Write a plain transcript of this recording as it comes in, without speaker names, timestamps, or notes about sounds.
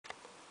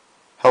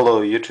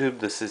Hello YouTube,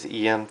 this is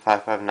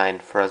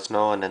Ian559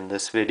 Fresno, and in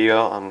this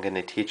video I'm going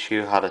to teach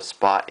you how to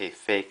spot a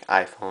fake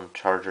iPhone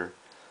charger.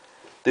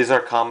 These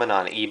are common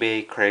on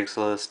eBay,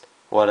 Craigslist,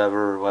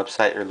 whatever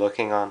website you're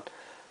looking on.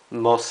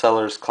 Most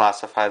sellers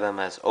classify them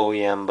as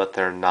OEM, but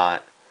they're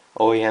not.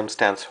 OEM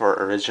stands for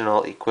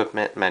Original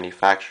Equipment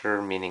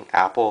Manufacturer, meaning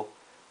Apple,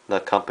 the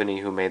company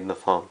who made the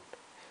phone.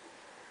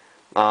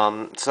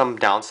 Some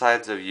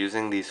downsides of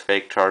using these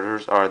fake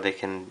chargers are they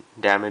can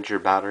damage your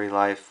battery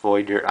life,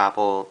 void your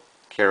Apple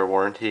Care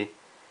warranty,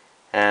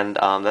 and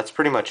that's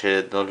pretty much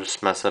it. They'll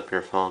just mess up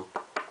your phone.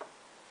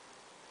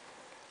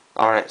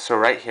 Alright, so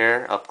right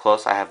here up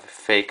close I have a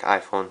fake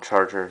iPhone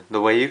charger.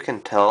 The way you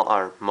can tell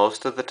are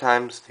most of the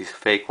times these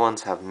fake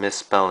ones have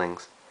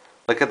misspellings.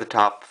 Look at the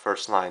top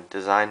first line,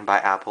 designed by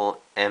Apple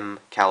M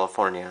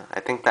California. I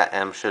think that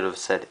M should have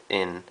said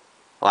in.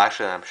 Well,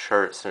 actually I'm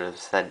sure it should have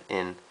said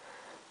in.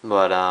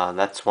 But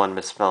that's one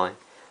misspelling.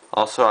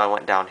 Also, I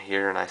went down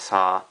here and I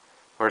saw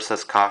where it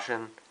says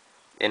caution,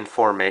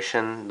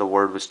 information, the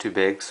word was too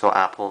big, so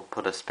Apple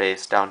put a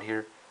space down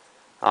here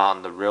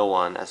on the real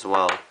one as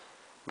well.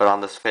 But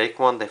on this fake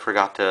one, they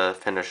forgot to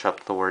finish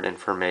up the word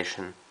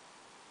information.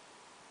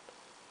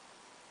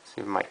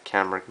 See if my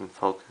camera can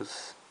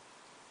focus.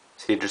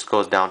 See, it just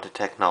goes down to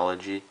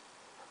technology.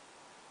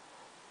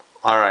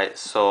 Alright,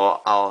 so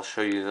I'll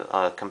show you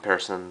a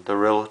comparison. The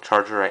real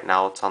charger right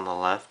now, it's on the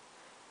left,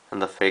 and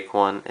the fake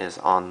one is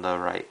on the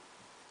right.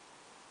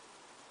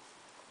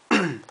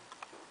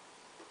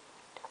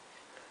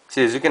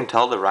 See, as you can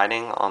tell, the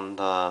writing on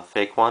the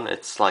fake one,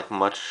 it's like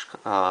much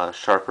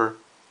sharper,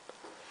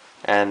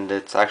 and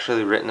it's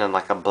actually written in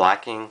like a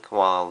black ink,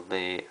 while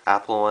the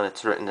Apple one,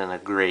 it's written in a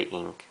gray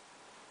ink.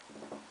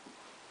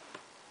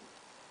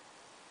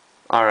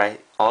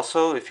 Alright,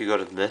 also if you go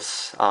to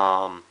this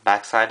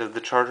back side of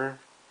the charger,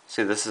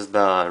 see, this is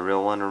the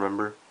real one,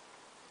 remember?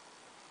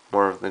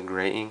 More of the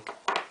gray ink.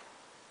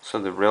 So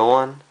the real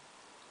one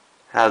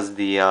has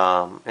the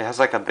it has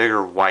like a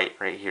bigger white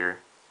right here.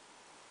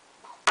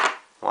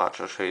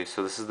 Watch, I'll show you.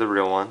 So this is the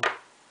real one.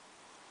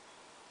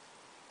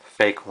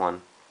 Fake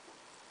one.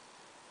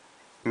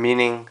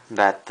 Meaning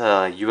that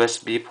the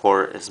USB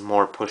port is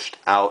more pushed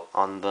out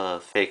on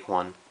the fake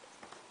one.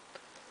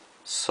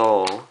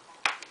 So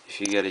if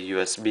you get a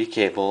USB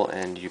cable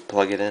and you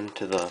plug it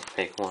into the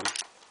fake one,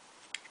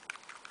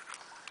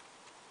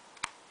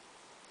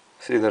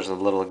 see, there's a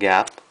little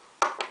gap.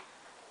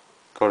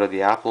 Go to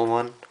the Apple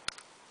one,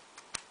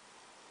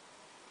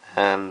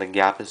 and the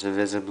gap is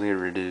visibly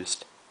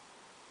reduced.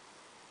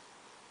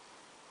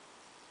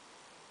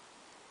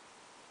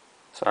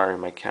 Sorry,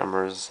 my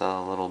camera's a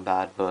little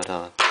bad, but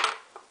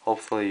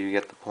hopefully you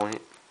get the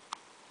point.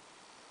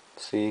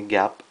 See,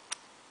 gap.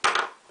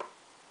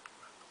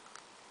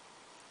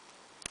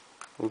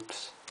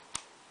 Oops.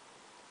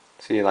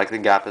 See, like the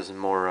gap is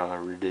more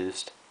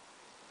reduced.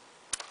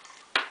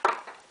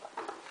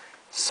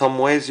 Some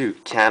ways you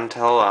can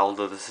tell,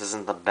 although this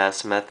isn't the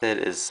best method,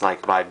 is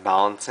like by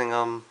balancing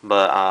them,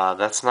 but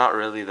that's not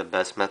really the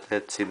best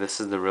method. See, this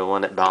is the real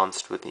one, it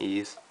balanced with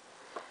ease.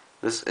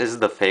 This is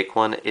the fake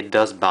one. It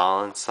does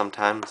balance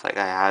sometimes, like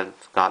I have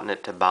gotten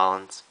it to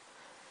balance.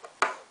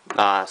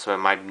 So it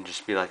might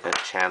just be like a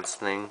chance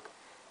thing.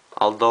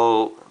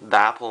 Although the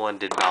Apple one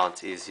did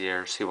balance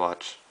easier. See,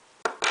 watch.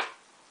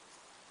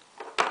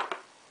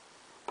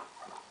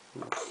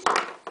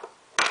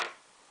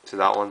 See,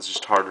 that one's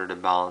just harder to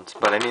balance.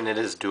 But I mean, it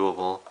is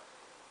doable.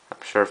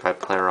 I'm sure if I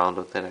play around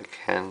with it, I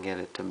can get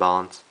it to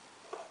balance.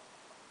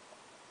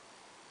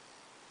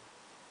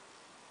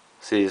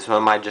 See, so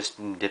it might just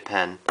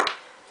depend.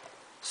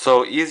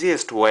 So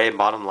easiest way,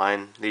 bottom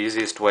line, the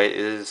easiest way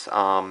is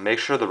make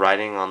sure the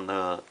writing on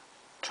the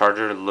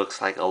charger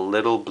looks like a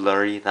little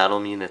blurry. That'll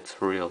mean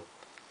it's real.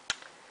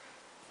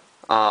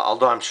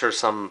 Although I'm sure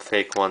some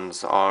fake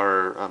ones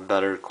are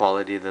better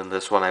quality than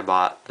this one I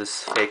bought.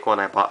 This fake one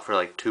I bought for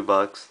like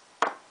 $2.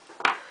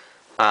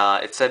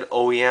 It said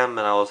OEM,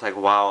 and I was like,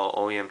 wow,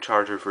 OEM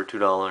charger for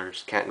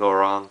 $2. Can't go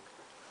wrong.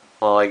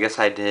 Well, I guess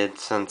I did,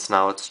 since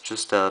now it's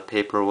just a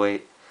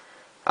paperweight.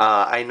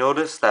 I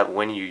noticed that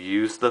when you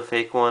use the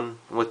fake one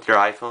with your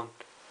iPhone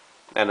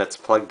and it's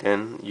plugged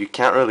in, you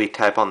can't really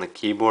type on the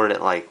keyboard.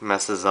 It like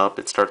messes up.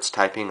 It starts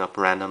typing up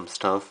random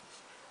stuff.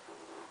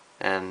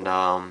 And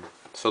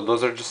so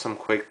those are just some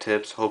quick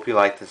tips. Hope you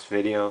like this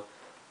video.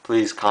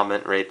 Please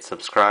comment, rate,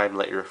 subscribe,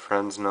 let your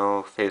friends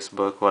know,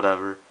 Facebook,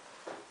 whatever.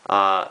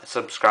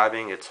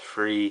 Subscribing, it's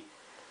free.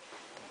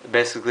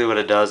 Basically what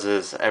it does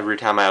is every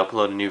time I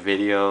upload a new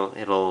video,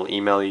 it'll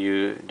email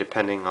you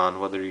depending on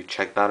whether you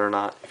check that or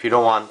not. If you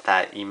don't want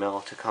that email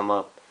to come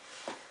up,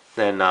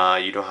 then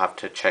you don't have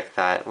to check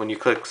that. When you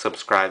click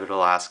subscribe,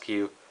 it'll ask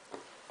you.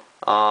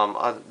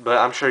 But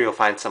I'm sure you'll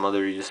find some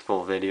other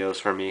useful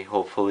videos from me,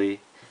 hopefully.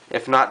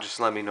 If not,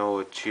 just let me know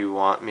what you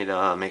want me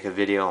to make a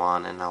video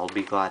on, and I'll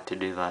be glad to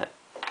do that.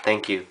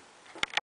 Thank you.